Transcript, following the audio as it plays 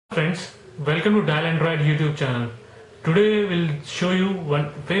Friends, welcome to Dial Android YouTube channel. Today we'll show you one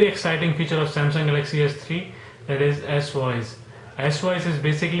very exciting feature of Samsung Galaxy S3, that is S-Voice. S-Voice is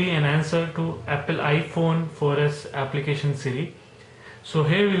basically an answer to Apple iPhone 4S application Siri. So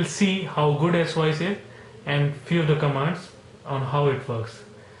here we'll see how good S-Voice is and few of the commands on how it works.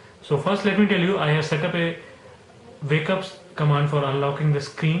 So first let me tell you, I have set up a wake up command for unlocking the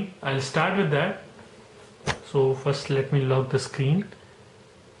screen. I'll start with that. So first let me lock the screen.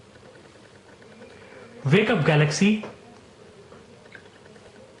 Wake up Galaxy.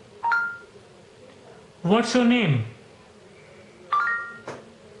 What's your name?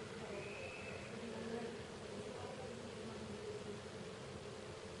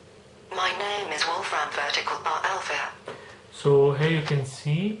 My name is Wolfram Vertical Bar Alpha. So here you can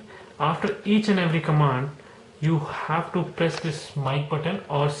see after each and every command you have to press this mic button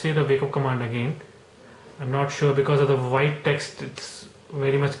or say the wake up command again. I'm not sure because of the white text it's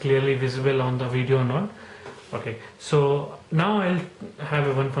very much clearly visible on the video or not. Okay, so now I'll have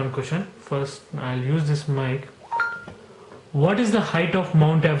a one fun question. First I'll use this mic. What is the height of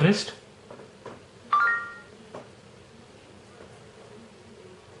Mount Everest?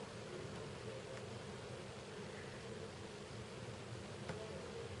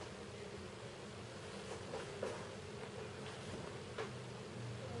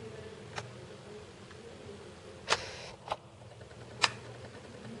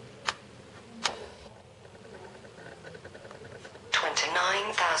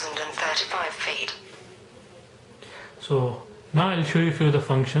 Feet. So now I'll show you a few of the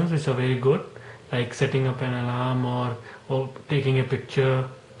functions which are very good, like setting up an alarm or taking a picture.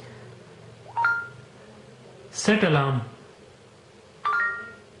 Set alarm.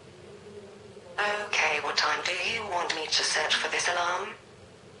 Okay, what time do you want me to set for this alarm?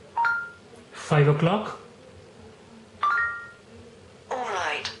 5 o'clock.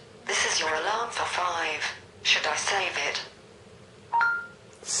 Alright, this is your alarm for 5. Should I save it?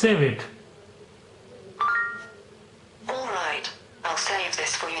 Save it. Alright, I'll save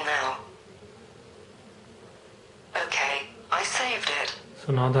this for you now. Okay, I saved it.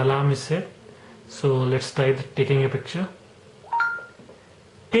 So now the alarm is set. So let's try taking a picture.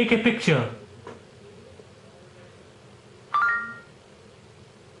 Take a picture.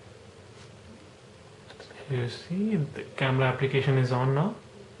 You see the camera application is on now.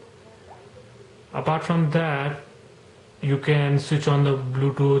 Apart from that, you can switch on the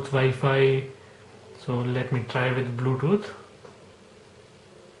Bluetooth, Wi-Fi. So let me try with Bluetooth.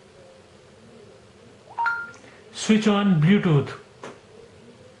 Switch on Bluetooth.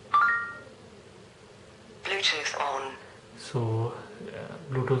 Bluetooth on. So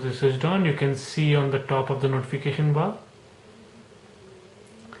Bluetooth is switched on. You can see on the top of the notification bar.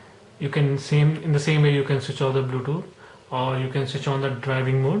 You can in the same way you can switch on the Bluetooth, or you can switch on the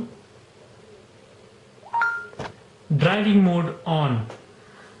driving mode. Driving mode on.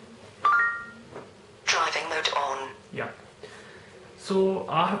 Driving mode on. Yeah. So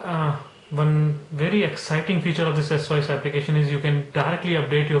one very exciting feature of this S-Voice application is you can directly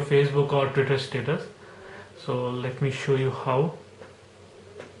update your Facebook or Twitter status. So let me show you how.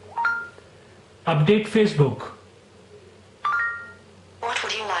 Update Facebook. What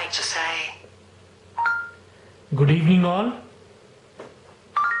would you like to say? Good evening all.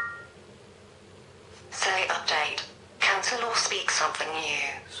 Say update. Cancel or speak something new.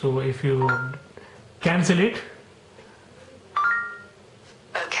 So if you cancel it,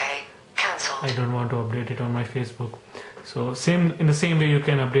 okay, cancelled. I don't want to update it on my Facebook. So in the same way you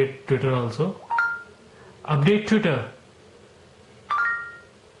can update Twitter also. Update Twitter.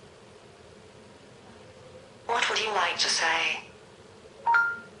 What would you like to say?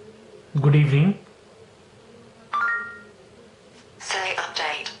 Good evening. Say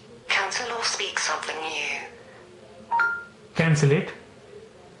update. Cancel or speak something new. Cancel it.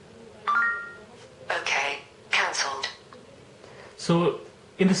 Okay, cancelled. So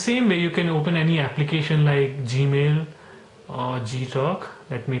in the same way you can open any application like Gmail or Gtalk.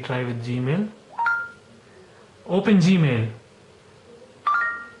 Let me try with Gmail. Open Gmail.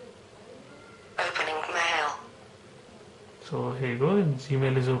 Opening mail. So here you go,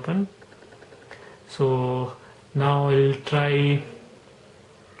 Gmail is open. So now I'll try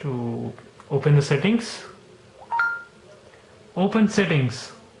to open the settings. Open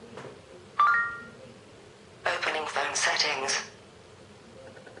settings. Opening phone settings.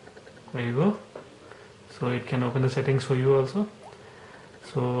 There you go. So it can open the settings for you also.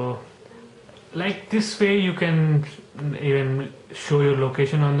 So like this way you can even show your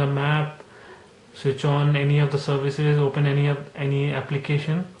location on the map, switch on any of the services, open any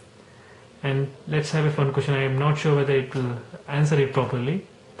application, and let's have a fun question. I am not sure whether it will answer it properly.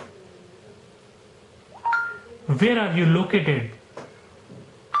 Where are you located?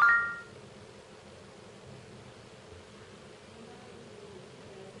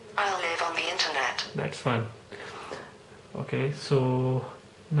 I'll live on the internet. That's fun. Okay, so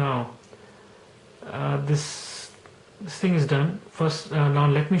now this thing is done. First, now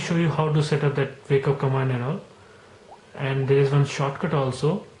let me show you how to set up that wake up command and all. And there is one shortcut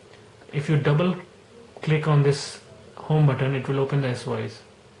also. If you double click on this home button, it will open the S-Voice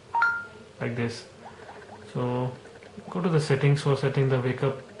like this. So go to the settings for setting the wake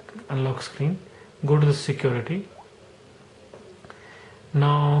up unlock screen. Go to the security.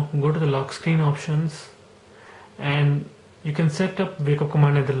 Now go to the lock screen options, and you can set up wake up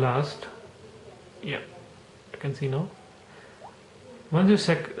command at the last. Yeah, you can see now. Once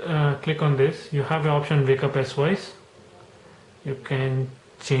you click on this, you have the option wake up S-Voice. You can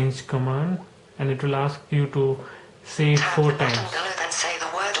change command, and it will ask you to say it Tap 4 the button times. below, then say the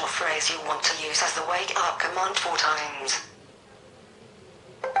word or phrase you want to use as the wake up command 4 times.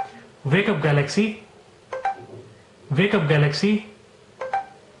 Wake up Galaxy. Wake up Galaxy.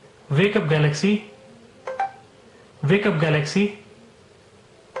 Wake up Galaxy. Wake up Galaxy.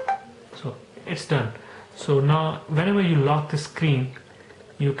 So it's done. So now whenever you lock the screen,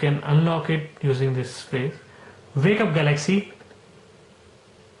 you can unlock it using this phrase. Wake up Galaxy.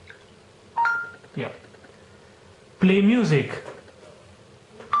 Yeah. Play music.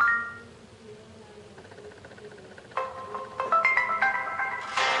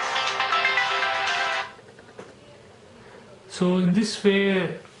 So in this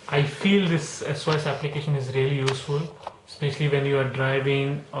way, I feel this S-Voice application is really useful, especially when you are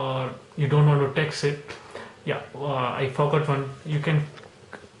driving or you don't want to text it. Yeah, I forgot one. You can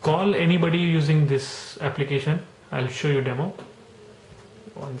call anybody using this application. I'll show you a demo.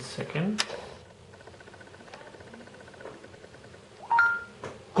 1 second.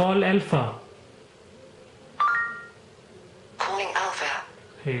 Call Alpha. Calling Alpha.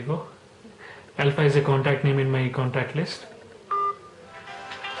 Here you go. Alpha is a contact name in my contact list.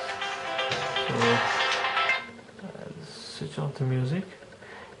 So I'll switch off the music.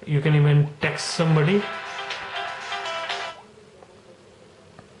 You can even text somebody.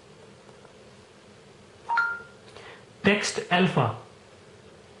 Text Alpha.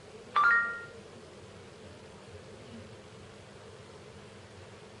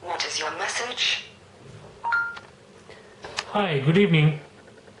 What is your message? Hi, good evening.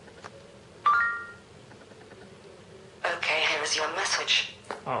 Okay, here is your message.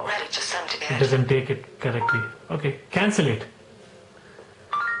 Oh, Ready to send it it. doesn't take it correctly. Okay, cancel it.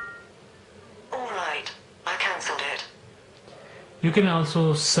 Alright, I cancelled it. You can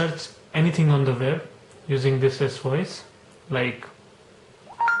also search anything on the web using this S-Voice, like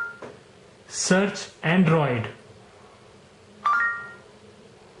search Android.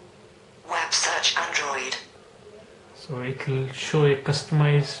 Web search Android. So it will show a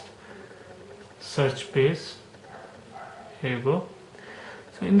customized search page. Here you go.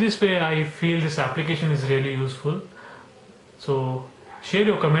 So in this way, I feel this application is really useful. So share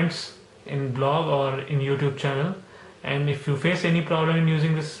your comments in blog or in YouTube channel. And if you face any problem in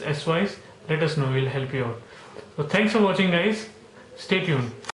using this S-Voice, let us know. We'll help you out. So thanks for watching, guys. Stay tuned.